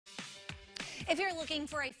If you're looking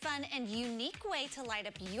for a fun and unique way to light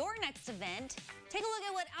up your next event, take a look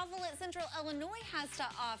at what Alphalit Central Illinois has to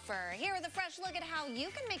offer. Here with a fresh look at how you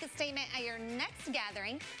can make a statement at your next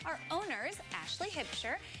gathering are owners Ashley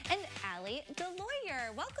Hipsher and Allie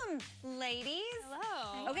DeLoyer. Welcome, ladies.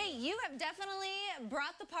 Hello. Okay, you have definitely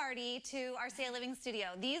brought the party to RCA Living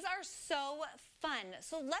Studio. These are so fun.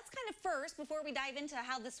 So let's kind of first, before we dive into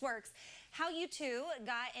how this works, how you two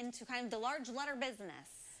got into kind of the large letter business.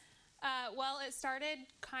 Well, it started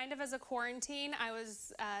kind of as a quarantine. I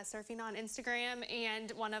was surfing on Instagram, and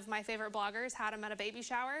one of my favorite bloggers had them at a baby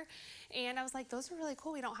shower. And I was like, those are really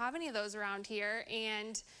cool. We don't have any of those around here.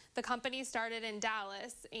 And the company started in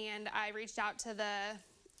Dallas, and I reached out to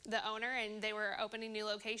the owner, and they were opening new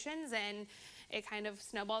locations, and it kind of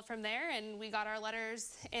snowballed from there. And we got our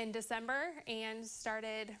letters in December and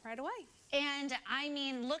started right away. And I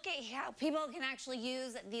mean, look at how people can actually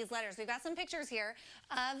use these letters. We've got some pictures here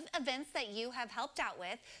of events that you have helped out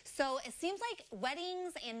with. So it seems like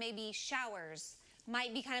weddings and maybe showers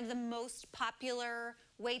might be kind of the most popular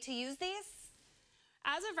way to use these.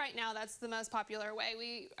 As of right now, that's the most popular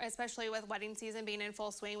way. Especially with wedding season being in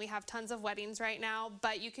full swing, we have tons of weddings right now,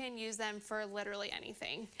 but you can use them for literally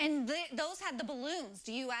anything. And those had the balloons.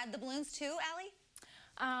 Do you add the balloons too, Allie?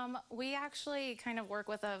 We actually kind of work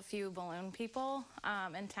with a few balloon people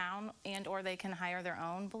in town, or they can hire their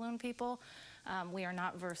own balloon people. We are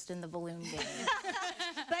not versed in the balloon game.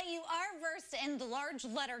 But you are versed in the large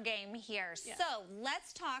letter game here. Yeah. So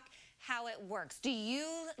let's talk how it works. Do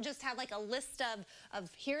you just have like a list of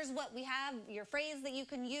here's what we have, your phrase that you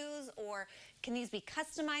can use, or can these be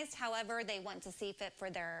customized however they want to see fit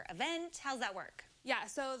for their event? How's that work? Yeah,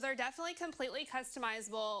 so they're definitely completely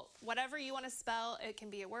customizable. Whatever you want to spell, it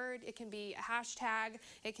can be a word, it can be a hashtag,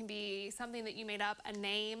 it can be something that you made up, a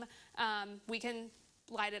name. We can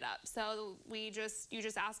light it up. So you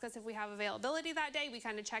just ask us if we have availability that day. We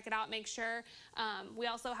kind of check it out, make sure. We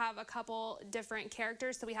also have a couple different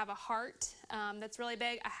characters. So we have a heart that's really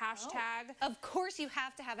big, a hashtag. Oh, of course you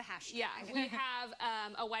have to have a hashtag. Yeah, we have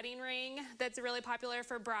a wedding ring that's really popular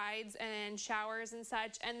for brides and showers and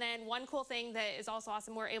such. And then one cool thing that is also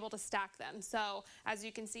awesome, we're able to stack them. So as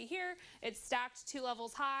you can see here, it's stacked 2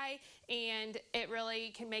 levels high, and it really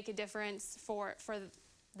can make a difference for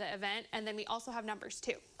the event. And then we also have numbers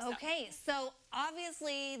too. Okay, so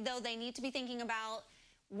obviously though they need to be thinking about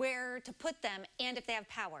where to put them and if they have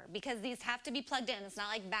power, because these have to be plugged in. It's not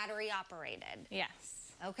like battery operated.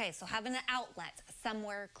 Yes. Okay, so having an outlet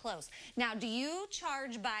somewhere close. Now, do you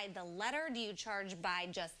charge by the letter? Do you charge by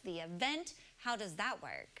just the event? How does that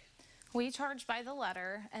work? We charge by the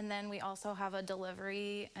letter, and then we also have a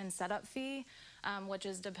delivery and setup fee, which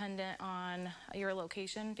is dependent on your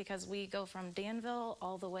location, because we go from Danville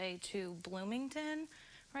all the way to Bloomington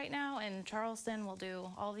right now, and Charleston will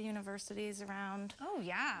do all the universities around. Oh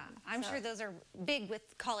yeah, I'm sure those are big with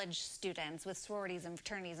college students, with sororities and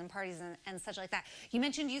fraternities and parties and such like that. You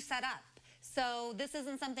mentioned you set up, so this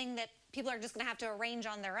isn't something that people are just going to have to arrange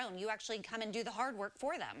on their own. You actually come and do the hard work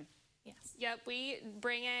for them. Yes. Yep, we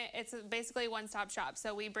bring it. It's basically a one-stop shop.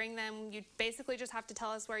 So we bring them. You basically just have to tell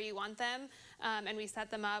us where you want them, and we set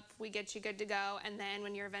them up. We get you good to go, and then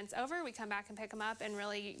when your event's over, we come back and pick them up, and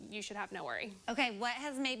really, you should have no worry. Okay, what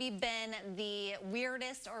has maybe been the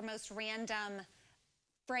weirdest or most random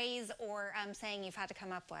phrase or saying you've had to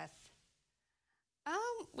come up with?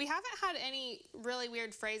 We haven't had any really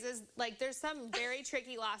weird phrases. Like, there's some very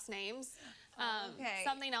tricky last names. Okay.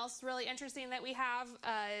 Something else really interesting that we have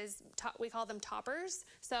is we call them toppers.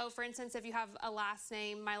 So, for instance, if you have a last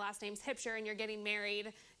name, my last name's Hipsher, and you're getting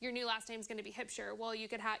married, your new last name's going to be Hipsher. Well, you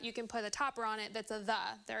can put a topper on it that's a the.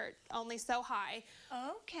 They're only so high.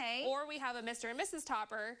 Okay. Or we have a Mr. and Mrs.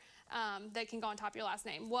 Topper that can go on top of your last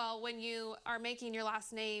name. Well, when you are making your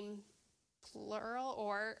last name plural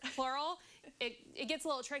or plural, it gets a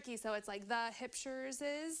little tricky, so it's like the Hipshers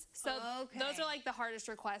is. So those are like the hardest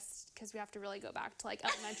requests, because we have to really go back to like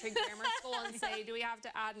elementary grammar school and say, do we have to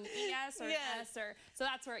add an ES or an S? So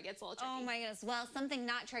that's where it gets a little tricky. Oh my goodness. Well, something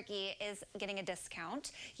not tricky is getting a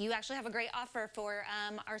discount. You actually have a great offer for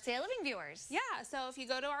RCA Living viewers. Yeah, so if you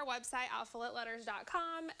go to our website,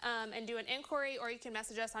 alphalitletters.com, and do an inquiry, or you can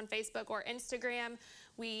message us on Facebook or Instagram,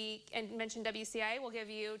 and mention WCA, we'll give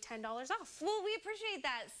you $10 off. Well, we appreciate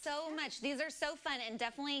that so much. These are so fun and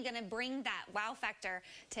definitely going to bring that wow factor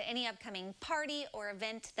to any upcoming party or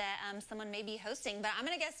event that someone may be hosting. But I'm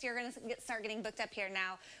going to guess you're going to start getting booked up here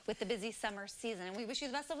now with the busy summer season. And we wish you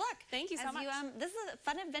the best of luck. Thank you so much. This is a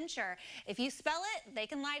fun adventure. If you spell it, they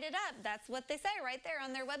can light it up. That's what they say right there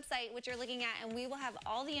on their website, which you're looking at. And we will have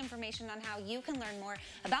all the information on how you can learn more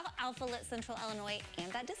about Alphalit Central Illinois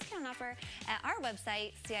and that discount offer at our website,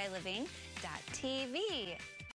 website, CILiving.tv.